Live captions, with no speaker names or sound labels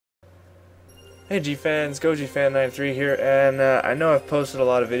Hey G-Fans, GojiFan93 here, and I know I've posted a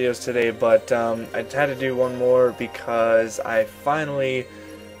lot of videos today, but I had to do one more because I finally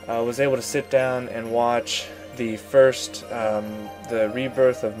was able to sit down and watch the first, the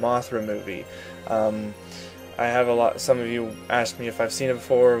Rebirth of Mothra movie. I have some of you asked me if I've seen it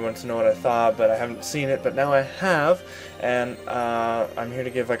before, want to know what I thought, but I haven't seen it, but now I have, and I'm here to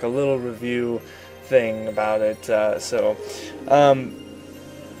give like a little review thing about it, so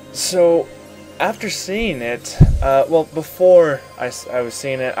after seeing it, well, before I was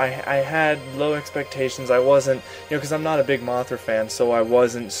seeing it, I had low expectations. I wasn't, because I'm not a big Mothra fan, so I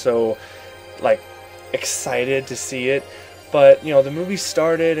wasn't so, like, excited to see it. But, the movie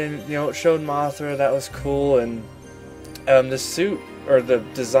started and, it showed Mothra, that was cool, and the suit, or the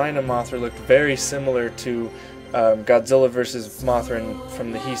design of Mothra looked very similar to Godzilla vs. Mothra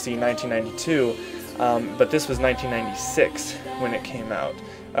from the Heisei 1992, but this was 1996 when it came out.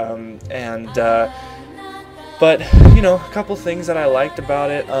 But a couple things that I liked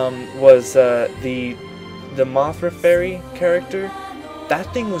about it was the Mothra fairy character.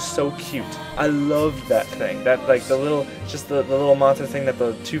 That thing was so cute. I loved that thing. That, like, the little Mothra thing that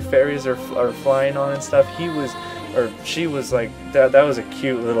the two fairies are flying on and stuff. She was like that. That was a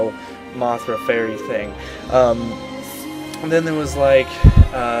cute little Mothra fairy thing. And then there was like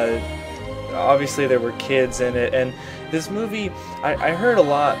obviously there were kids in it, and this movie, I heard a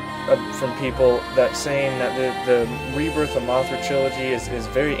lot from people that saying that the Rebirth of Mothra trilogy is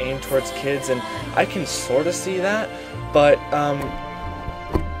very aimed towards kids, and I can sort of see that, but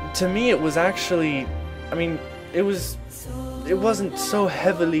to me it was actually, I mean, it wasn't so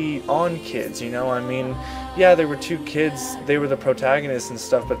heavily on kids, I mean, yeah, there were two kids, they were the protagonists and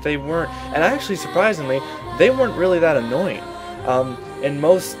stuff, but they weren't, and actually surprisingly, they weren't really that annoying. In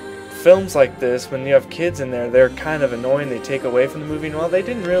most films like this, when you have kids in there, they're kind of annoying, they take away from the movie, and well, they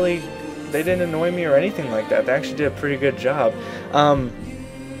didn't annoy me or anything like that. They actually did a pretty good job.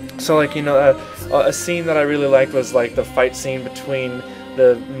 So like, a scene that I really liked was like the fight scene between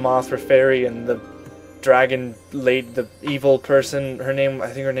the Mothra fairy and the dragon the evil person. I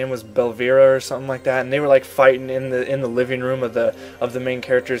think her name was Belvira or something like that, and they were like fighting in the living room of the main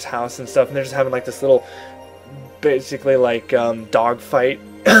character's house and stuff, and they're just having like this little, basically like dog fight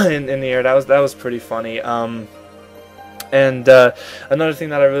in the air. That was pretty funny. And another thing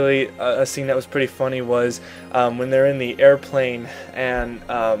that a scene that was pretty funny was when they're in the airplane and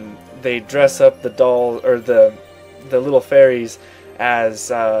they dress up the doll, or the little fairies, as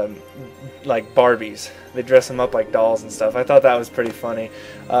like Barbies. They dress them up like dolls and stuff. I thought that was pretty funny.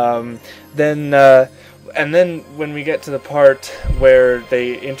 And then when we get to the part where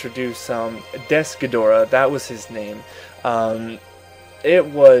they introduce Desghidorah, that was his name. It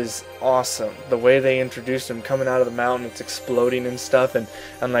was awesome the way they introduced him, coming out of the mountain, it's exploding and stuff, and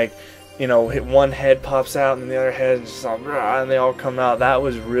like, one head pops out and the other head just all, and they all come out. That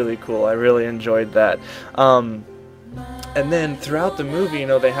was really cool. I really enjoyed that. And then throughout the movie,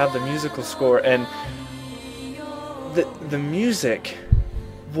 they have the musical score, and the music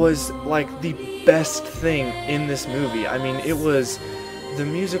was like the best thing in this movie. I mean, the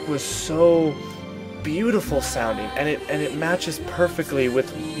music was so beautiful sounding, and it matches perfectly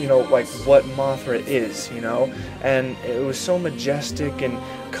with like what Mothra is, and it was so majestic and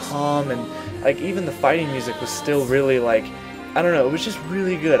calm, and like even the fighting music was still really, like, I don't know, it was just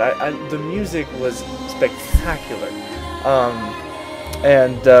really good. The music was spectacular.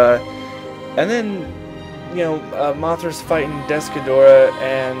 And then Mothra's fighting Desghidorah,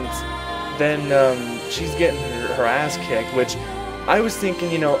 and then she's getting her ass kicked, which I was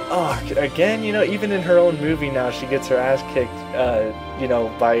thinking, again, even in her own movie now, she gets her ass kicked,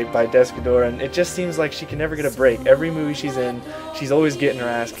 by Desghidorah, and it just seems like she can never get a break. Every movie she's in, she's always getting her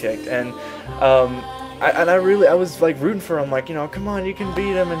ass kicked, and I was like rooting for him, like, come on, you can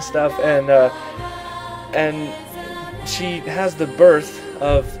beat him and stuff, and she has the birth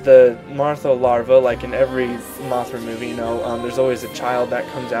of the Mothra larva, like in every Mothra movie, there's always a child that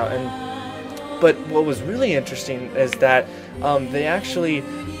comes out, but what was really interesting is that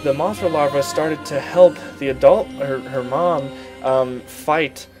the Mothra larva started to help the adult, her mom,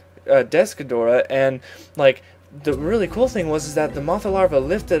 fight Desghidorah, and like the really cool thing was that the Mothra larva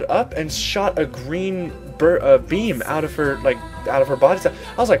lifted up and shot a green beam out of her body. So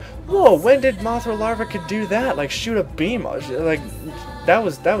I was like, whoa, when did Mothra larva could do that? Like, shoot a beam? Like, that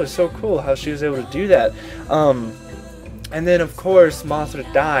was so cool how she was able to do that. And then of course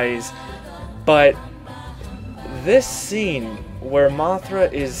Mothra dies, but this scene where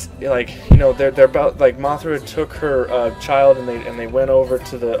Mothra is like, they're about, like, Mothra took her child and they went over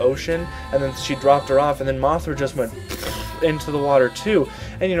to the ocean, and then she dropped her off, and then Mothra just went into the water too.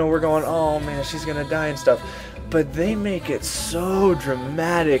 And you know, we're going, oh man, she's gonna die and stuff. But they make it so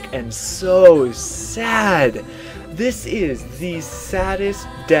dramatic and so sad. This is the saddest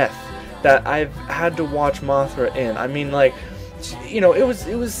death that I've had to watch Mothra in. I mean, like, you know, it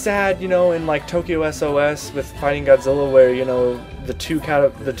was sad, you know, in like Tokyo SOS with fighting Godzilla, where, you know, the two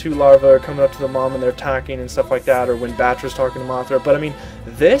larvae are coming up to the mom and they're attacking and stuff like that, or when Batra's talking to Mothra. But I mean,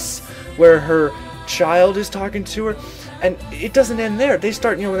 this, where her child is talking to her, and it doesn't end there. They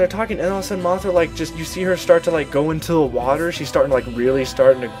start, you know, when they're talking, and all of a sudden Mothra, like, just, you see her start to, like, go into the water. She's starting to, like, really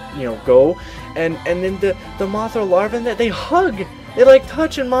starting to, you know, go. And then the Mothra larva, and they hug. They, like,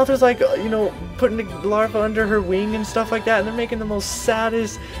 touch, and Mothra's, like, you know, putting the larva under her wing and stuff like that. And they're making the most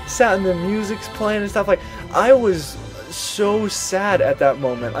saddest, and the music's playing and stuff. Like, I was so sad at that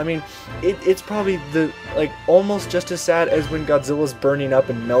moment. I mean, it's probably almost just as sad as when Godzilla's burning up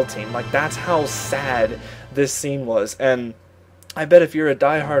and melting. Like, that's how sad this scene was. And I bet if you're a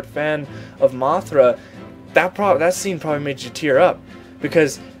diehard fan of Mothra, that scene probably made you tear up,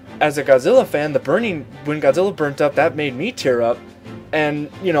 because as a Godzilla fan, when Godzilla burnt up, that made me tear up. And,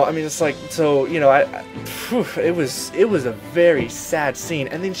 you know, I mean, it's like, so, you know, it was a very sad scene.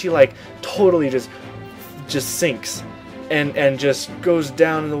 And then she, like, totally just sinks and just goes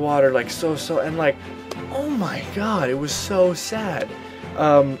down in the water, like, so, and, like, oh my god, it was so sad.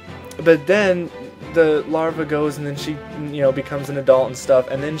 But then the larva goes, and then she, you know, becomes an adult and stuff,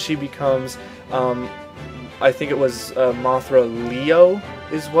 and then she becomes, I think it was Mothra Leo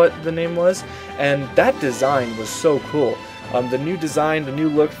is what the name was, and that design was so cool. The new design, the new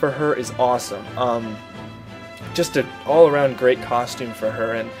look for her is awesome. Just an all-around great costume for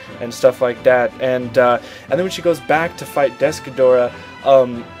her and stuff like that. And then when she goes back to fight Desghidorah,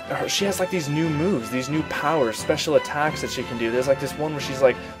 she has like these new moves, these new powers, special attacks that she can do. There's like this one where she's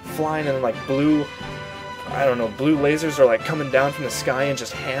like flying, and like blue lasers are like coming down from the sky and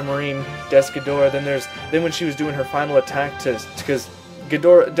just hammering Desghidorah. Then when she was doing her final attack because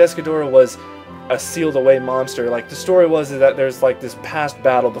Desghidorah was a sealed away monster. Like, the story was that there's like this past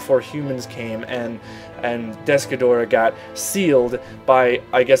battle before humans came, and Desghidorah got sealed by,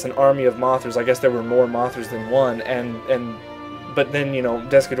 I guess, an army of Mothras. I guess there were more Mothras than one, but then, you know,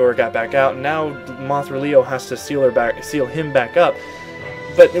 Desghidorah got back out, and now Mothra Leo has to seal him back up.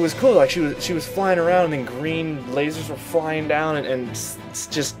 But it was cool, like, she was flying around, and then green lasers were flying down and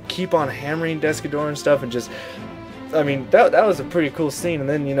just keep on hammering Desghidorah and stuff, and just, I mean, that was a pretty cool scene. And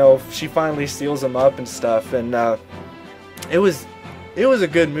then, you know, she finally seals him up and stuff, and it was a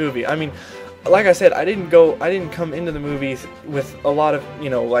good movie. I mean, like I said, I didn't come into the movie with a lot of, you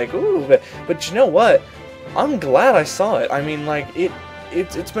know, like, ooh, but you know what? I'm glad I saw it. I mean, like,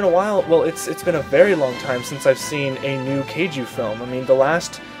 it's been a while. Well, it's been a very long time since I've seen a new Kaiju film. I mean, the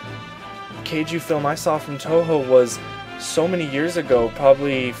last Kaiju film I saw from Toho was so many years ago.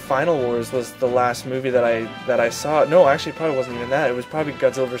 Probably Final Wars was the last movie that I saw. No, actually, it probably wasn't even that. It was probably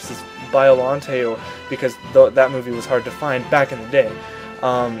Godzilla vs. Biollante, because that movie was hard to find back in the day.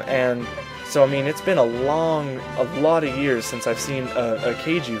 And so, I mean, it's been a lot of years since I've seen a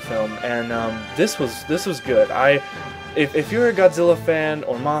Kaiju film, and this was good. If you're a Godzilla fan,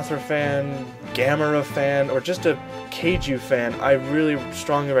 or Mothra fan, Gamera fan, or just a Kaiju fan, I really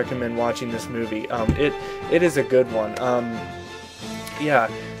strongly recommend watching this movie. It is a good one. Yeah,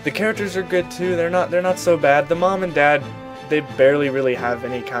 the characters are good too. They're not so bad. The mom and dad, they barely really have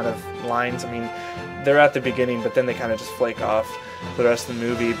any kind of lines. I mean, they're at the beginning, but then they kind of just flake off for the rest of the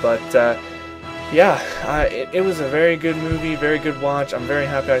movie. But yeah, it was a very good movie, very good watch. I'm very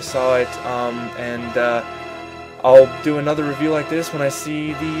happy I saw it, and I'll do another review like this when I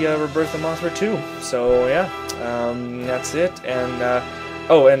see the Rebirth of Mothra 2. So yeah, that's it. And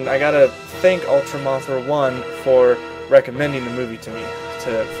oh, and I gotta thank Ultra Mothra 1 for recommending the movie to me,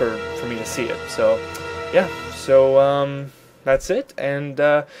 for me to see it. So yeah, so that's it, and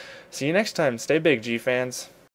see you next time. Stay big, G fans.